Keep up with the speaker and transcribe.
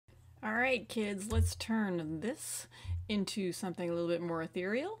All right, kids, let's turn this into something a little bit more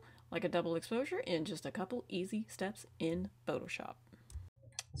ethereal, like a double exposure, in just a couple easy steps in Photoshop.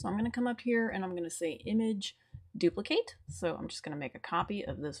 So I'm going to come up here and I'm going to say image duplicate. So I'm just going to make a copy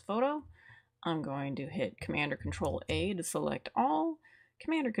of this photo. I'm going to hit Command or Control A to select all,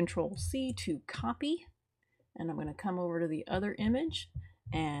 Command or Control C to copy, and I'm going to come over to the other image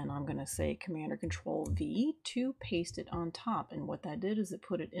and I'm going to say Command or Control V to paste it on top. And what that did is it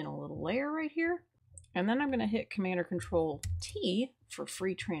put it in a little layer right here. And then I'm going to hit Command or Control T for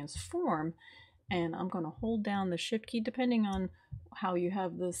free transform, and I'm going to hold down the shift key. Depending on how you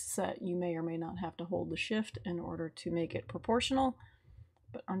have this set, you may or may not have to hold the shift in order to make it proportional.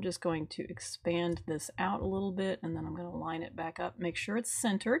 But I'm just going to expand this out a little bit, and then I'm going to line it back up, make sure it's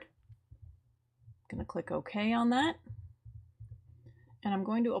centered. I'm going to click OK on that. And I'm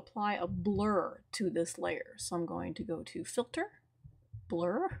going to apply a blur to this layer. So I'm going to go to Filter,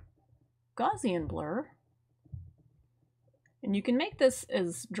 Blur, Gaussian Blur. And you can make this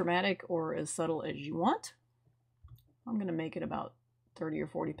as dramatic or as subtle as you want. I'm going to make it about 30 or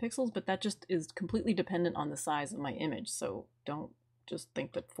 40 pixels, but that just is completely dependent on the size of my image. So don't just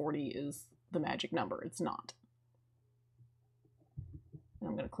think that 40 is the magic number. It's not. And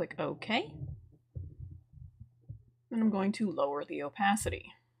I'm going to click OK. And I'm going to lower the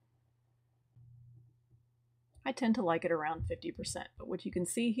opacity. I tend to like it around 50%, but what you can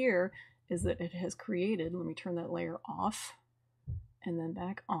see here is that it has created, let me turn that layer off and then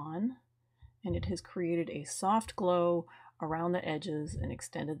back on, and it has created a soft glow around the edges and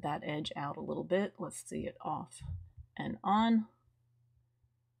extended that edge out a little bit. Let's see it off and on.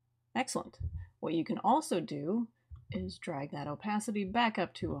 Excellent. What you can also do is drag that opacity back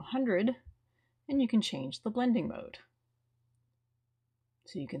up to 100, and you can change the blending mode.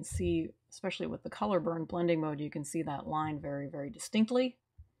 So you can see, especially with the color burn blending mode, you can see that line very, very distinctly.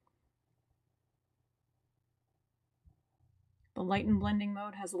 The lighten blending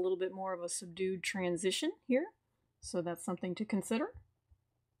mode has a little bit more of a subdued transition here, so that's something to consider.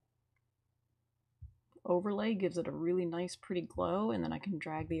 Overlay gives it a really nice, pretty glow, and then I can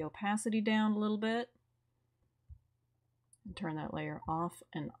drag the opacity down a little bit and turn that layer off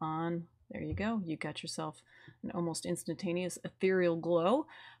and on. There you go. You got yourself an almost instantaneous ethereal glow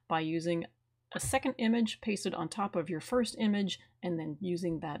by using a second image pasted on top of your first image and then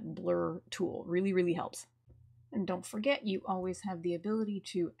using that blur tool. Really, really helps. And don't forget, you always have the ability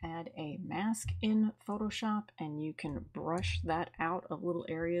to add a mask in Photoshop, and you can brush that out of little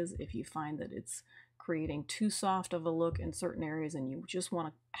areas if you find that it's creating too soft of a look in certain areas and you just want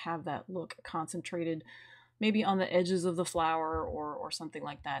to have that look concentrated maybe on the edges of the flower or something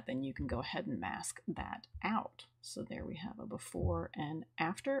like that. Then you can go ahead and mask that out. So there we have a before and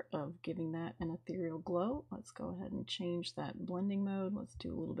after of giving that an ethereal glow. Let's go ahead and change that blending mode. Let's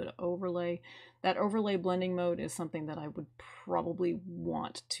do a little bit of overlay. That overlay blending mode is something that I would probably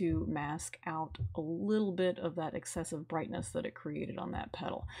want to mask out a little bit of that excessive brightness that it created on that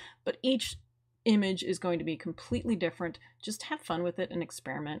petal. But each image is going to be completely different. Just have fun with it and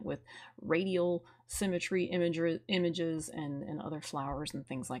experiment with radial symmetry images and other flowers and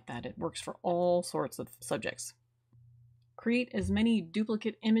things like that. It works for all sorts of subjects. Create as many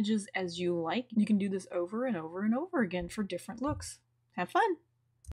duplicate images as you like. You can do this over and over and over again for different looks. Have fun!